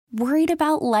Worried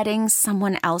about letting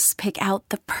someone else pick out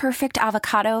the perfect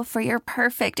avocado for your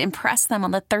perfect impress them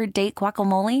on the third date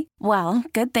guacamole? Well,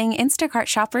 good thing Instacart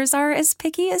shoppers are as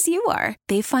picky as you are.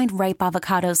 They find ripe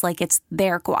avocados like it's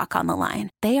their guac on the line.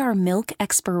 They are milk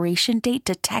expiration date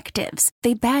detectives.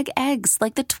 They bag eggs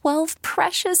like the 12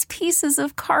 precious pieces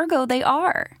of cargo they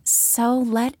are. So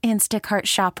let Instacart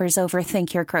shoppers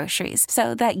overthink your groceries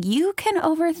so that you can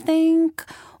overthink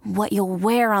what you'll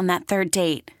wear on that third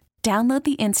date. Download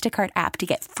the Instacart app to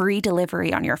get free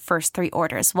delivery on your first 3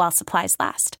 orders while supplies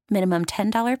last. Minimum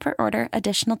 $10 per order.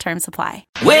 Additional terms apply.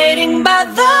 Waiting by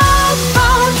the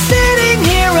phone, sitting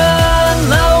here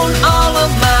alone. All of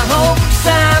my hopes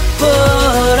I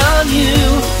put on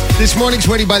you. This morning's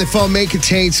Waiting by the Phone may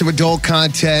contain some adult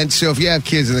content, so if you have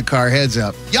kids in the car, heads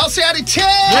up. Y'all say out of 10!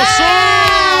 Yes, sir!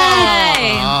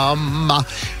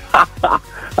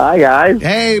 Hi, guys.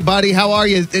 Hey, buddy, how are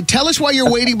you? Tell us why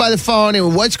you're waiting by the phone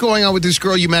and what's going on with this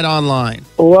girl you met online.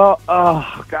 Well,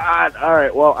 oh, God. All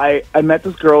right. Well, I met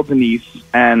this girl, Denise,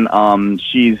 and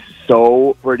she's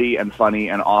so pretty and funny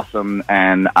and awesome,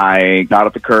 and I got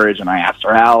up the courage, and I asked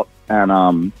her out,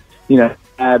 and,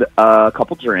 had a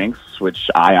couple drinks, which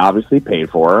I obviously paid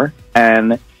for,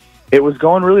 and it was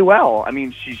going really well. I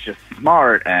mean, she's just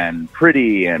smart and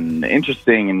pretty and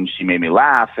interesting, and she made me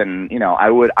laugh. And I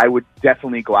would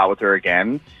definitely go out with her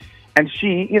again. And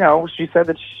she said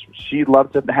that she'd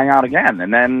love to hang out again.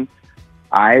 And then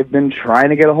I've been trying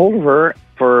to get a hold of her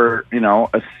for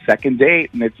a second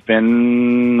date, and it's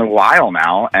been a while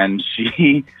now. And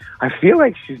I feel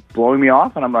like she's blowing me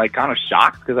off, and I'm like kind of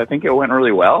shocked because I think it went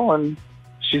really well, and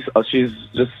she's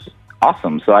just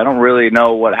awesome. So I don't really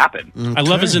know what happened. Okay. I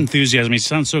love his enthusiasm. He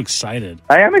sounds so excited.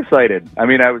 I am excited. I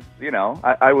mean, I was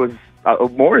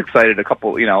more excited a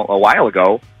while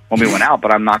ago when we went out,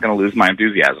 but I'm not going to lose my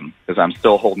enthusiasm because I'm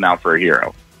still holding out for a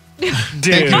hero. Dude.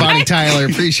 Thank you, Bonnie Tyler.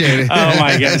 Appreciate it. Oh,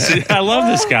 my goodness. I love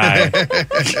this guy.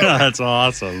 That's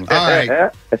awesome. All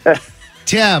right.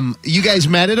 Tim, you guys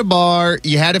met at a bar.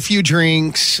 You had a few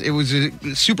drinks. It was a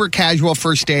super casual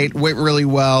first date. Went really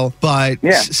well. But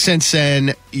since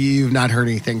then, you've not heard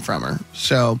anything from her.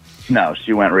 So no,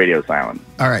 she went radio silent.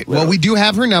 All right. Literally. Well, we do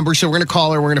have her number, so we're going to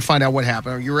call her. We're going to find out what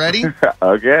happened. Are you ready?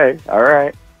 Okay. All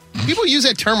right. People use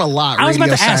that term a lot. I was about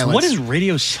to silence. ask, what is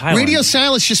radio silence? Radio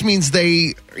silence just means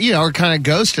they, are kind of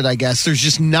ghosted, I guess. There's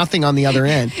just nothing on the other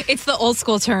end. It's the old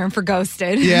school term for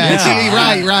ghosted.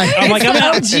 Yeah. Right. I'm like,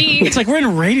 it's like we're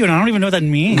in radio, and I don't even know what that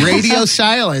means. Radio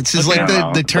silence is like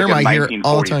the term like I hear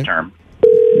all the time. Term.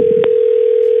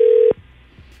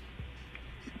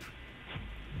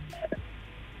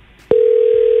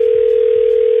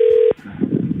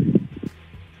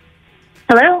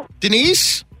 Hello?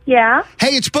 Denise? Yeah? Hey,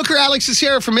 it's Booker Alex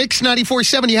Cicero from Mix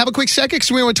 94.7. You have a quick second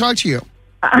because we want to talk to you.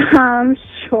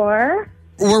 Sure.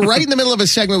 We're right in the middle of a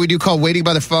segment we do called Waiting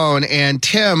by the Phone, and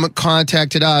Tim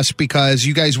contacted us because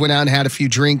you guys went out and had a few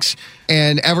drinks,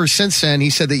 and ever since then,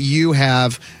 he said that you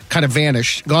have kind of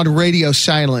vanished, gone radio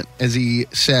silent, as he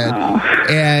said.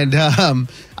 And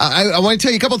I want to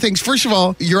tell you a couple things. First of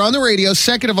all, you're on the radio.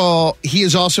 Second of all, he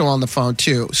is also on the phone,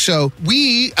 too. So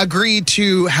we agreed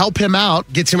to help him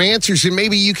out, get some answers, and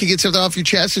maybe you could get something off your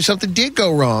chest if something did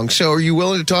go wrong. So are you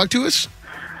willing to talk to us?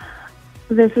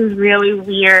 This is really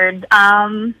weird.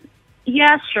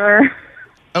 Yeah, sure.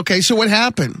 Okay, so what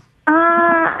happened?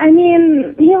 I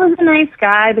mean, he was a nice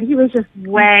guy, but he was just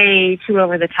way too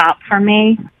over the top for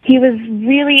me. He was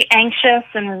really anxious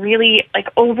and really,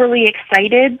 overly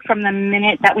excited from the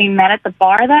minute that we met at the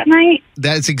bar that night.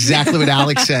 That's exactly what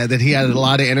Alex said, that he had a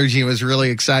lot of energy and was really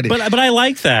excited. But I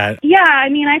like that. Yeah, I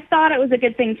mean, I thought it was a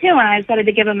good thing, too, and I decided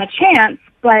to give him a chance,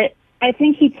 but I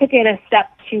think he took it a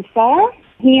step too far.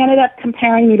 He ended up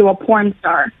comparing me to a porn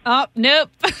star. Oh, nope.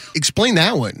 Explain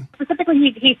that one.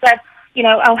 Specifically, he said,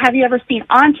 have you ever seen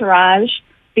Entourage?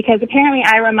 Because apparently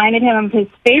I reminded him of his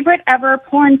favorite ever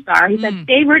porn star. He said,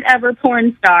 favorite ever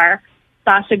porn star,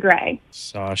 Sasha Grey.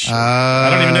 Sasha. I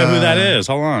don't even know who that is.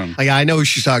 Hold on. Yeah, I know who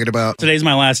she's talking about. Today's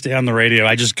my last day on the radio.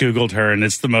 I just Googled her, and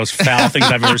it's the most foul things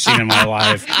I've ever seen in my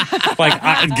life.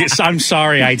 I'm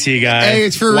sorry, IT guy. Hey,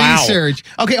 it's for research.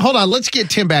 Okay, hold on. Let's get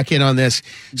Tim back in on this.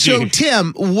 So,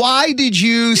 Tim, why did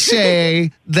you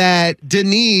say that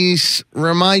Denise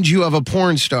reminds you of a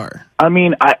porn star? I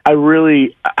mean, I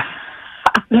really...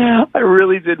 I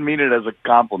really did mean it as a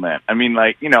compliment. I mean,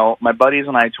 my buddies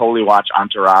and I totally watch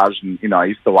Entourage, and, I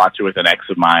used to watch it with an ex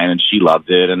of mine, and she loved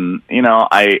it, and,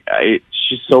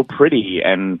 she's so pretty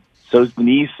and so's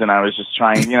Denise, and I was just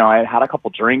trying, I had a couple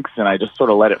drinks, and I just sort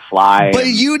of let it fly. But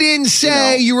and, you didn't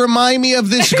say you remind me of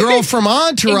this girl from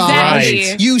Entourage.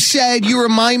 Exactly. You said you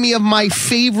remind me of my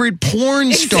favorite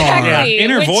porn star. Exactly. Yeah,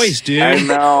 inner Which- voice, dude. I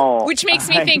know. Which makes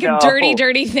me I think know. of dirty,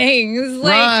 dirty things.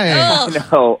 Like, Right.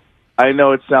 ugh. I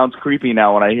know it sounds creepy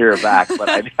now when I hear it back, but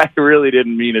I really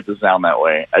didn't mean it to sound that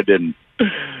way. I didn't.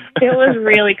 It was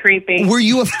really creepy. Were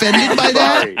you offended by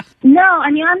that? Sorry. No, I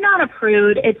mean, I'm not a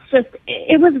prude. It's just,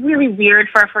 it was really weird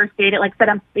for a first date. It set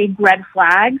up big red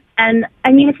flags. And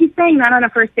I mean, if he's saying that on a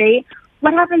first date,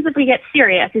 what happens if we get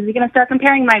serious? Is he going to start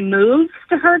comparing my moves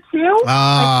to her too? Am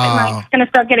I going to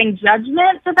start getting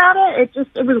judgments about it?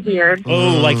 It was weird.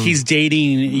 Oh, like he's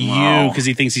dating you because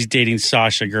he thinks he's dating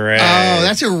Sasha Grey. Oh,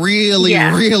 that's a really,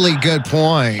 really good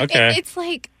point. Okay. It's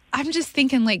like, I'm just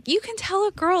thinking, like, you can tell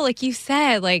a girl, like you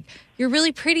said, like, you're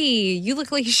really pretty. You look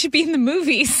like you should be in the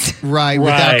movies. Right,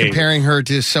 without comparing her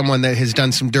to someone that has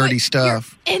done some dirty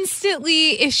stuff.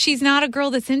 Instantly, if she's not a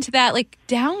girl that's into that, like,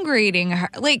 downgrading her.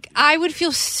 Like, I would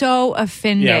feel so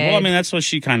offended. Yeah, well, I mean, that's what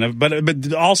she kind of,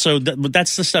 but also,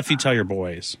 that's the stuff you tell your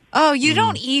boys. Oh, you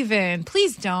don't even.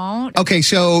 Please don't. Okay,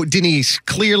 so Denise,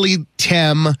 clearly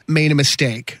Tim made a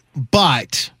mistake,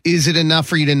 but is it enough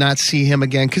for you to not see him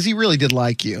again? Because he really did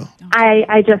like you.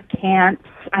 I just can't.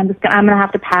 I'm going to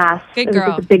have to pass. Good It girl.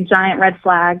 was just a big giant red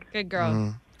flag. Good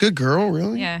girl. Good girl,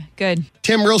 really? Yeah, good.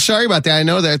 Tim, real sorry about that. I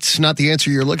know that's not the answer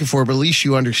you're looking for, but at least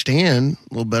you understand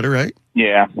a little better, right?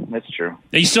 Yeah, that's true.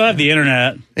 You still have the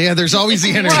internet. Yeah, there's always the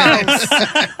internet. You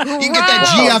can get that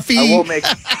I GFE.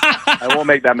 won't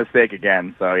make that mistake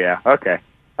again. So yeah, okay,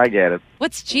 I get it.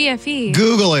 What's GFE?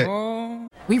 Google it.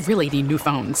 We really need new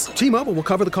phones. T-Mobile will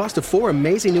cover the cost of 4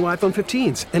 amazing new iPhone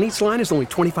 15s, and each line is only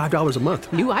 $25 a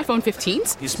month. New iPhone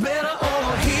 15s?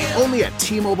 Only at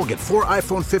T-Mobile, get 4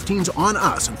 iPhone 15s on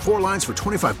us and 4 lines for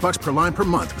 $25 per line per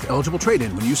month with eligible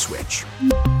trade-in when you switch.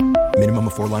 Minimum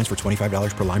of 4 lines for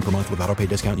 $25 per line per month with autopay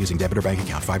discount using debit or bank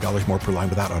account. $5 more per line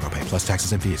without autopay, plus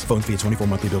taxes and fees. Phone fee at 24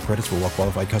 monthly bill credits for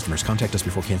well-qualified customers. Contact us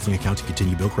before canceling account to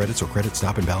continue bill credits or credit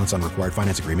stop and balance on required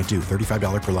finance agreement due.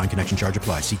 $35 per line connection charge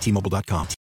applies. See T-Mobile.com.